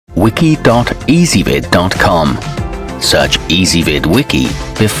wiki.ezvid.com. Search Ezvid Wiki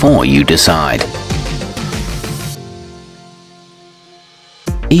before you decide.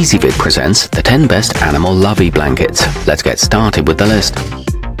 Ezvid presents the 10 best animal Lovey blankets. Let's get started with the list.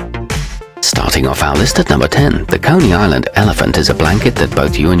 Starting off our list at number 10, the Coney Island Elephant is a blanket that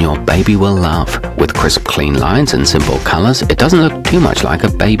both you and your baby will love. With crisp, clean lines and simple colors, it doesn't look too much like a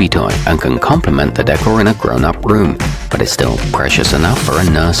baby toy and can complement the decor in a grown-up room, but it's still precious enough for a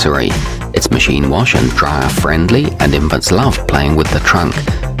nursery. It's machine wash and dryer friendly, and infants love playing with the trunk.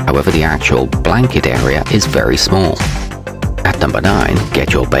 However, the actual blanket area is very small. At number 9,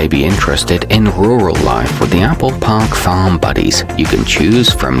 get your baby interested in rural life with the Apple Park Farm Buddies. You can choose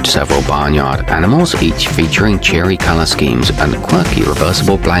from several barnyard animals, each featuring cheery color schemes and quirky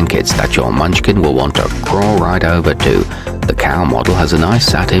reversible blankets that your munchkin will want to crawl right over to. The cow model has a nice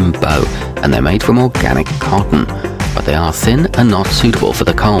satin bow, and they're made from organic cotton, but they are thin and not suitable for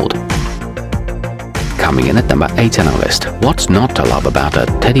the cold. Coming in at number 8 on our list, what's not to love about a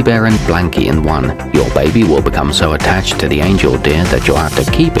teddy bear and blankie in one? Your baby will become so attached to the angel deer that you'll have to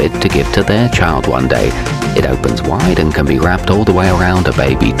keep it to give to their child one day. It opens wide and can be wrapped all the way around a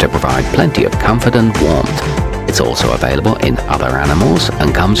baby to provide plenty of comfort and warmth. It's also available in other animals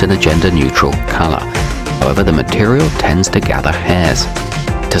and comes in a gender-neutral color. However, the material tends to gather hairs.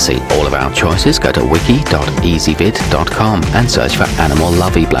 To see all of our choices, go to wiki.ezvid.com and search for Animal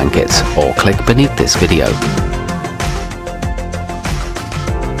Lovey blankets, or click beneath this video.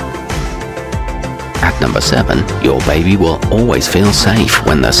 At number 7, your baby will always feel safe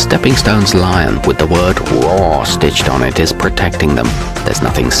when the Stepping Stones lion with the word "raw" stitched on it is protecting them. There's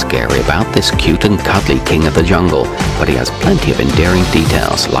nothing scary about this cute and cuddly king of the jungle, but he has plenty of endearing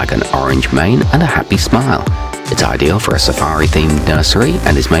details like an orange mane and a happy smile. It's ideal for a safari-themed nursery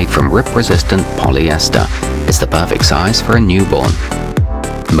and is made from rip-resistant polyester. It's the perfect size for a newborn.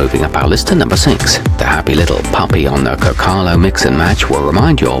 Moving up our list to number 6, the happy little puppy on the cocalo mix and match will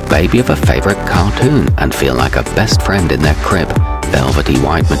remind your baby of a favorite cartoon and feel like a best friend in their crib. Velvety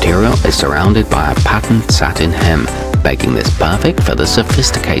white material is surrounded by a patterned satin hem, making this perfect for the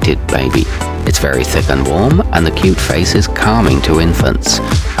sophisticated baby. It's very thick and warm, and the cute face is calming to infants.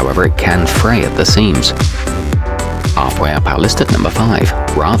 However, it can fray at the seams. Halfway up our list at number 5,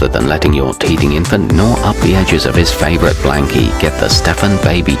 rather than letting your teething infant gnaw up the edges of his favorite blankie, get the Stephan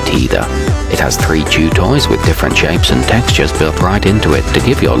Baby Teether. It has 3 chew toys with different shapes and textures built right into it to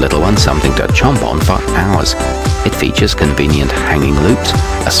give your little one something to chomp on for hours. It features convenient hanging loops,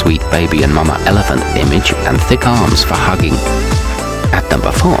 a sweet baby and mama elephant image, and thick arms for hugging. At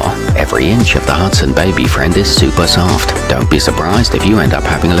number 4, every inch of the Hudson baby friend is super soft. Don't be surprised if you end up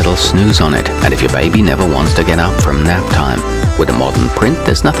having a little snooze on it, and if your baby never wants to get up from nap time. With a modern print,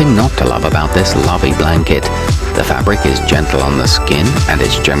 there's nothing not to love about this Lovey blanket. The fabric is gentle on the skin, and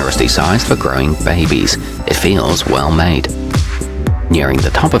it's generously sized for growing babies. It feels well made. Nearing the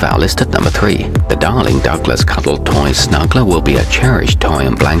top of our list at number 3, the darling Douglas Cuddle Toy Snuggler will be a cherished toy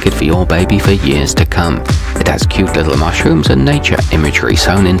and blanket for your baby for years to come. It has cute little mushrooms and nature imagery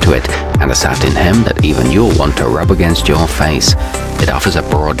sewn into it, and a satin hem that even you'll want to rub against your face. It offers a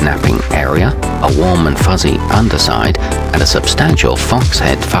broad napping area, a warm and fuzzy underside, and a substantial fox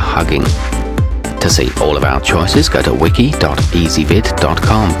head for hugging. To see all of our choices, go to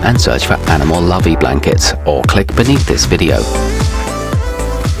wiki.ezvid.com and search for Animal Lovey blankets, or click beneath this video.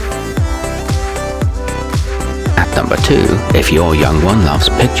 Number 2, if your young one loves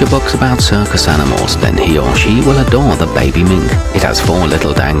picture books about circus animals, then he or she will adore the baby mink. It has 4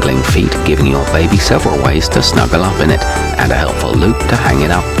 little dangling feet, giving your baby several ways to snuggle up in it, and a helpful loop to hang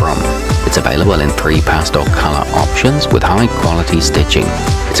it up from. It's available in 3 pastel color options with high quality stitching.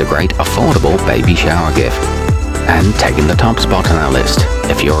 It's a great affordable baby shower gift. And taking the top spot on our list,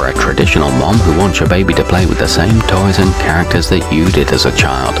 if you're a traditional mom who wants your baby to play with the same toys and characters that you did as a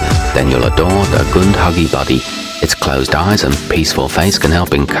child, then you'll adore the huggybuddy. Its closed eyes and peaceful face can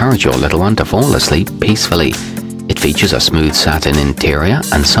help encourage your little one to fall asleep peacefully. It features a smooth satin interior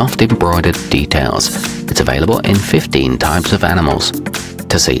and soft embroidered details. It's available in 15 types of animals.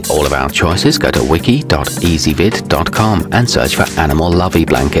 To see all of our choices, go to wiki.ezvid.com and search for Animal Lovey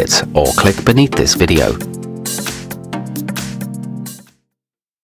blankets, or click beneath this video.